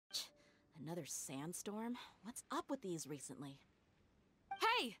Another sandstorm? What's up with these recently?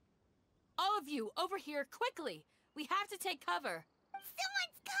 Hey! All of you, over here, quickly! We have to take cover!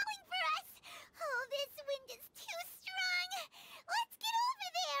 Someone's calling for us! Oh, this wind is too strong! Let's get over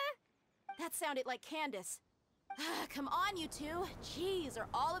there! That sounded like Candace. Come on, you two. Jeez, are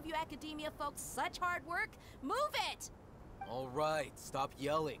all of you academia folks such hard work? Move it! All right, stop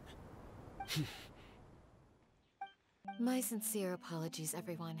yelling. My sincere apologies,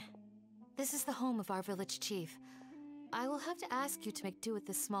 everyone. This is the home of our village chief. I will have to ask you to make do with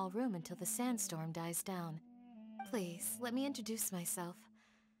this small room until the sandstorm dies down. Please, let me introduce myself.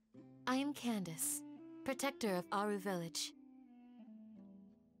 I am Candace, protector of Aru Village.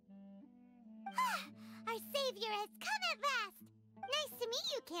 Our savior has come at last! Nice to meet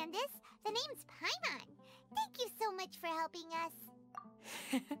you, Candace. The name's Paimon. Thank you so much for helping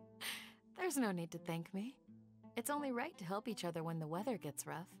us. There's no need to thank me. It's only right to help each other when the weather gets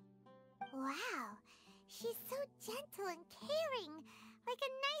rough. Wow, she's so gentle and caring, like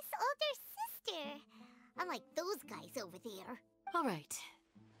a nice older sister. Unlike those guys over there. All right,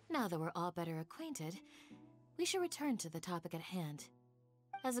 now that we're all better acquainted, we should return to the topic at hand.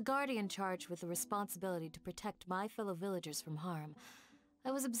 As a guardian charged with the responsibility to protect my fellow villagers from harm,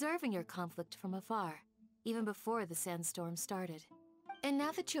 I was observing your conflict from afar, even before the sandstorm started. And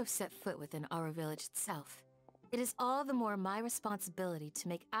now that you have set foot within our village itself, it is all the more my responsibility to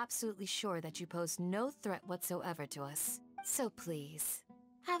make absolutely sure that you pose no threat whatsoever to us. So please,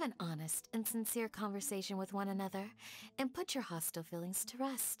 have an honest and sincere conversation with one another, and put your hostile feelings to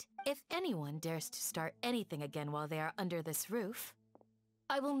rest. If anyone dares to start anything again while they are under this roof,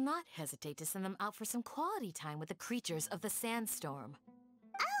 I will not hesitate to send them out for some quality time with the creatures of the sandstorm.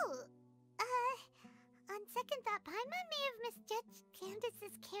 Oh, on second thought, Paimon may have misjudged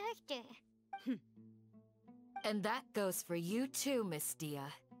Candace's character. And that goes for you too, Miss Dia.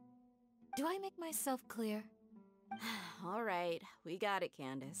 Do I make myself clear? All right, we got it,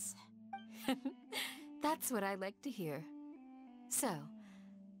 Candace. That's what I like to hear. So,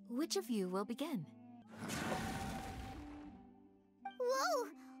 which of you will begin? Whoa!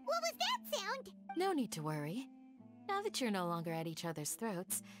 What was that sound? No need to worry. Now that you're no longer at each other's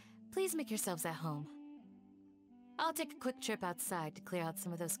throats, please make yourselves at home. I'll take a quick trip outside to clear out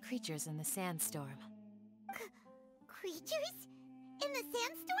some of those creatures in the sandstorm. Creatures? In the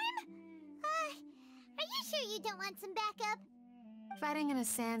sandstorm? Are you sure you don't want some backup? Fighting in a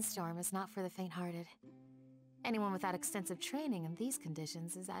sandstorm is not for the faint-hearted. Anyone without extensive training in these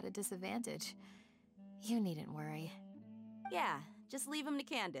conditions is at a disadvantage. You needn't worry. Yeah, just leave him to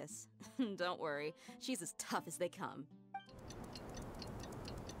Candace. Don't worry, she's as tough as they come.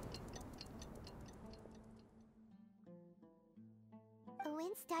 The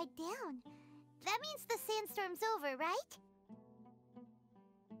wind's died down. That means the sandstorm's over, right?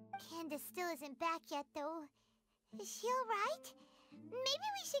 Candace still isn't back yet, though. Is she alright? Maybe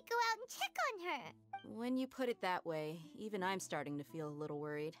we should go out and check on her. When you put it that way, even I'm starting to feel a little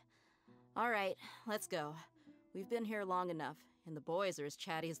worried. All right, let's go. We've been here long enough, and the boys are as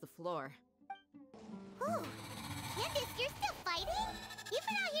chatty as the floor. Ooh, Candace, you're still fighting? You've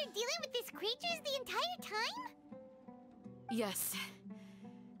been out here dealing with these creatures the entire time? Yes.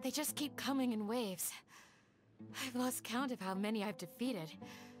 They just keep coming in waves. I've lost count of how many I've defeated.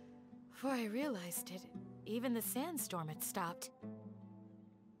 Before I realized it, even the sandstorm had stopped.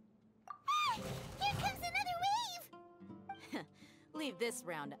 Ah! Here comes another wave! Leave this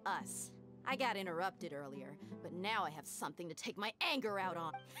round to us. I got interrupted earlier, but now I have something to take my anger out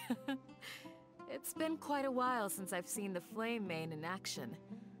on. It's been quite a while since I've seen the flame mane in action.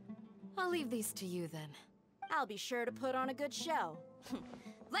 I'll leave these to you then. I'll be sure to put on a good show.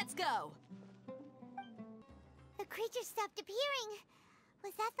 Let's go! The creatures stopped appearing.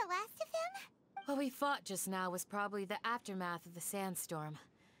 Was that the last of them? What we fought just now was probably the aftermath of the sandstorm.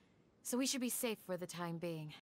 So we should be safe for the time being.